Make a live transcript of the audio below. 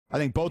I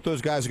think both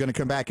those guys are going to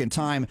come back in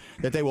time,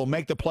 that they will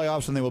make the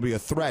playoffs and they will be a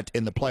threat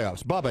in the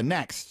playoffs. Bubba,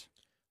 next.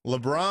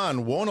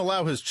 LeBron won't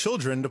allow his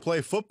children to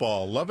play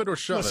football. Love it or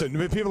shove it.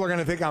 Listen, people are going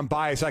to think I'm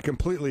biased. I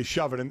completely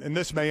shove it. And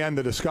this may end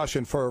the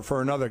discussion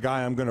for another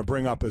guy I'm going to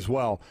bring up as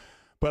well.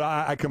 But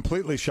I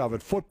completely shove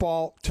it.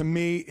 Football, to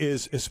me,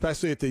 is,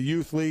 especially at the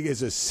youth league,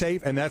 is as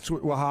safe, and that's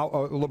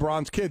how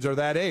LeBron's kids are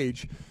that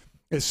age,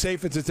 as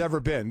safe as it's ever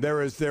been.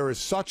 There is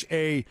such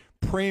a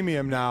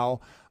premium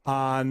now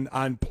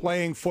on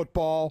playing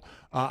football,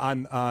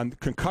 on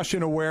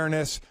concussion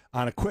awareness,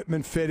 on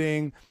equipment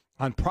fitting,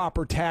 on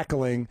proper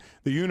tackling,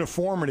 the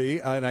uniformity,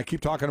 and I keep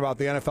talking about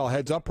the NFL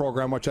Heads Up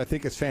program, which I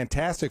think is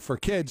fantastic for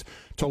kids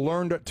to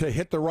learn to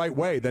hit the right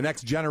way. The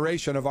next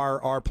generation of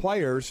our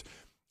players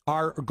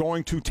are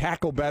going to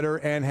tackle better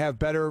and have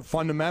better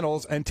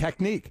fundamentals and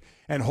technique.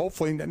 And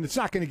hopefully, and it's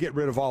not going to get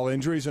rid of all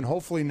injuries and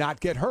hopefully not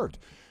get hurt.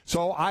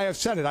 So I have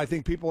said it. I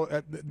think people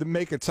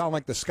make it sound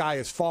like the sky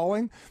is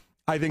falling.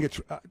 I think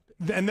it's,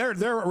 and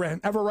they're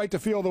ever right to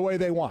feel the way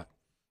they want.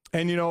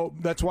 And, you know,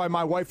 that's why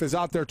my wife is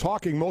out there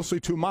talking mostly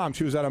to moms.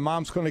 She was at a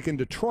mom's clinic in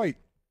Detroit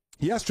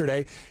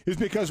yesterday, is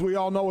because we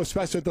all know,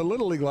 especially at the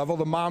Little League level,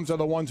 the moms are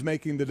the ones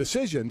making the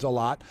decisions a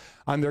lot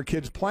on their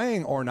kids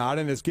playing or not,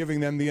 and it's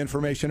giving them the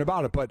information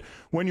about it. But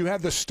when you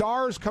have the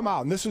stars come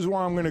out, and this is where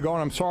I'm going to go,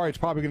 and I'm sorry it's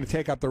probably going to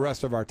take up the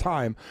rest of our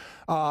time,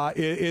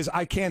 is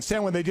I can't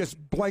stand when they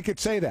just blanket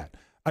say that.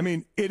 I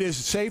mean, it is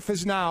safe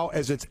as now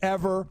as it's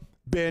ever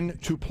been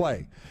to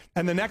play.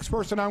 And the next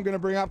person I'm going to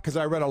bring up, because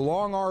I read a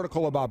long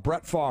article about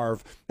Brett Favre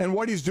and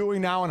what he's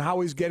doing now and how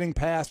he's getting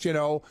past, you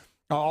know,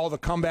 all the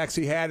comebacks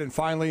he had, and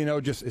finally, you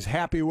know, just is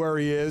happy where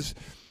he is,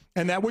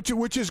 and that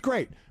which is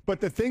great.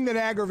 But the thing that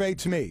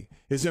aggravates me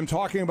is him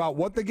talking about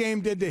what the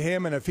game did to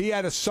him, and if he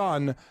had a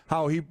son,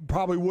 how he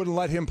probably wouldn't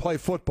let him play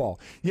football.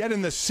 Yet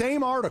in the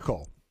same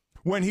article,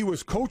 when he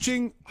was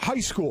coaching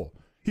high school,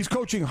 he's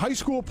coaching high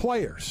school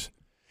players.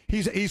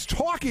 He's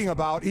talking in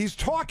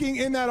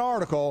that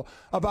article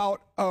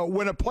about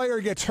when a player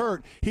gets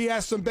hurt, he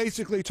asks them,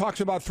 basically talks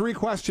about 3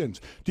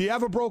 questions. Do you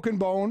have a broken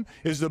bone?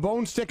 Is the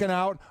bone sticking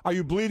out? Are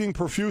you bleeding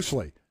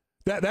profusely?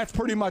 That's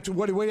pretty much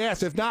what he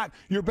asks. If not,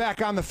 you're back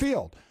on the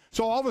field.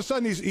 So all of a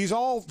sudden he's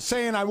all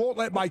saying, I won't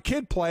let my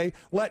kid play,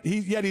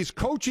 yet he's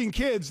coaching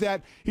kids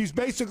that he's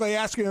basically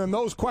asking them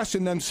those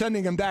questions, then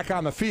sending them back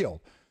on the field.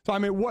 So, I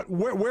mean,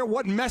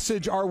 what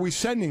message are we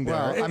sending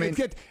there? Well,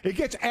 it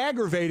gets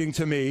aggravating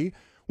to me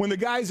when the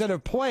guys that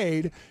have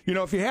played, you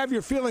know, if you have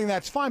your feeling,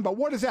 that's fine. But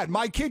what is that?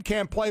 My kid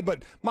can't play,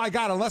 but my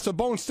God, unless a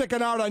bone's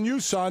sticking out on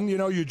you, son, you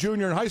know, you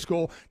junior in high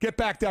school, get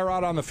back there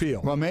out on the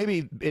field. Well,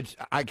 maybe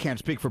I can't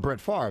speak for Brett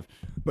Favre,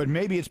 but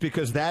maybe it's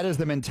because that is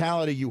the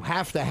mentality you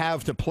have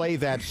to play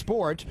that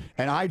sport,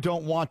 and I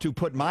don't want to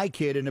put my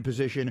kid in a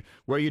position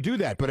where you do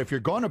that. But if you're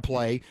going to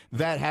play,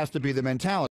 that has to be the mentality.